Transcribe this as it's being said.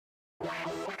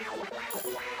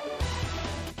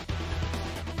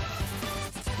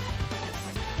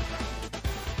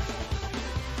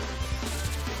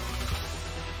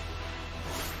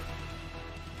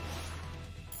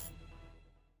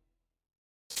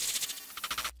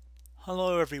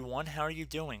Hello everyone, how are you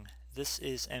doing? This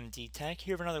is MD Tech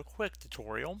here with another quick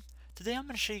tutorial. Today I'm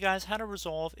going to show you guys how to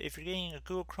resolve if you're getting a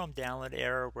Google Chrome download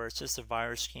error where it says the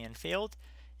virus scan failed.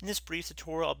 In this brief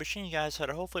tutorial I'll be showing you guys how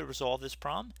to hopefully resolve this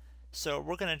problem. So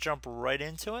we're going to jump right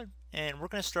into it, and we're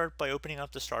going to start by opening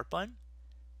up the start button.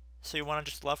 So you want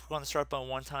to just left click on the start button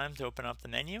one time to open up the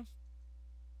menu.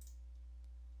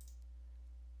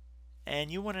 And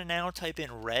you want to now type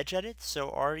in regedit, so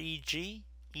regedit,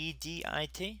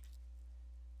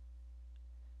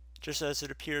 just as it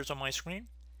appears on my screen.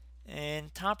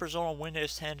 And top result on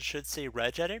Windows 10 should say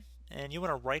regedit, and you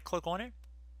want to right click on it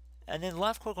and then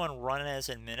left click on run as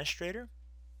administrator.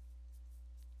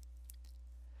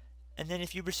 And then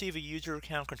if you receive a user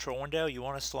account control window, you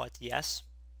want to select yes.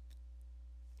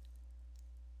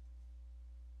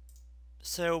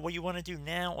 So what you want to do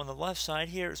now on the left side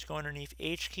here is go underneath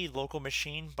H key local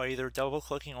machine by either double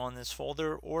clicking on this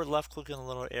folder or left clicking the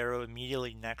little arrow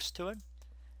immediately next to it.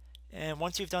 And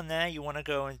once you've done that, you want to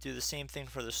go and do the same thing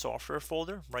for the software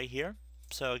folder right here.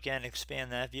 So again,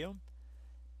 expand that view.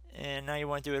 And now you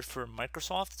want to do it for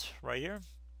Microsoft right here.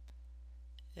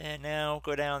 And now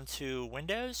go down to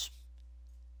Windows.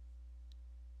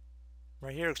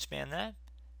 Right here, expand that.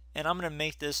 And I'm going to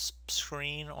make this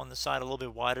screen on the side a little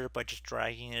bit wider by just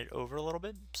dragging it over a little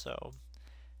bit so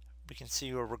we can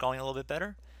see where we're going a little bit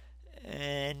better.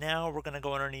 And now we're going to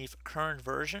go underneath current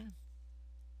version.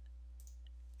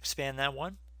 Expand that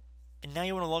one. And now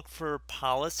you want to look for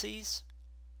policies.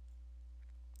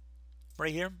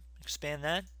 Right here, expand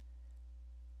that.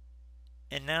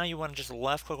 And now you want to just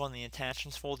left click on the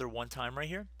attachments folder one time right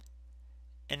here.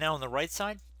 And now on the right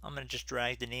side, I'm going to just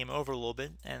drag the name over a little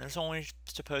bit, and there's only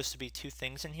supposed to be two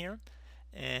things in here,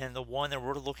 and the one that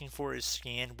we're looking for is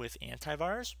scanned with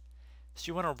antivirus. So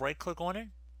you want to right click on it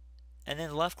and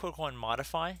then left click on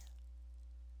modify.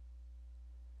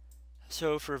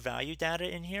 So for value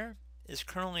data in here is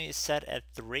currently set at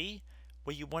 3.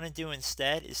 What you want to do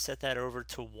instead is set that over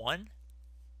to 1.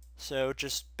 So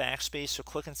just backspace, so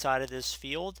click inside of this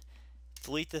field,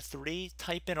 delete the 3,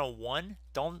 type in a 1.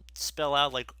 Don't spell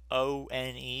out like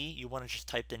O-N-E. You want to just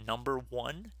type the number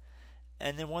 1.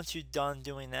 And then once you're done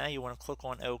doing that, you want to click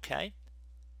on OK.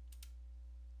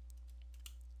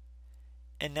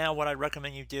 And now what I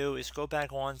recommend you do is go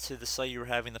back on to the site you were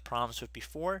having the problems with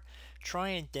before. Try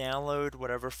and download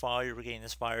whatever file you were getting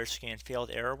this virus scan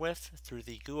failed error with through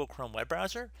the Google Chrome web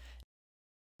browser.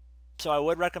 So I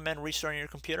would recommend restarting your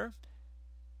computer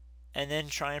and then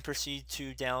try and proceed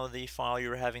to download the file you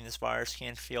were having this virus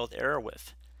scan failed error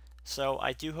with. So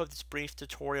I do hope this brief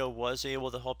tutorial was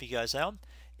able to help you guys out,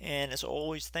 and as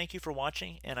always, thank you for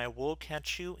watching, and I will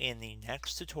catch you in the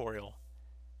next tutorial.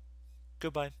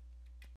 Goodbye.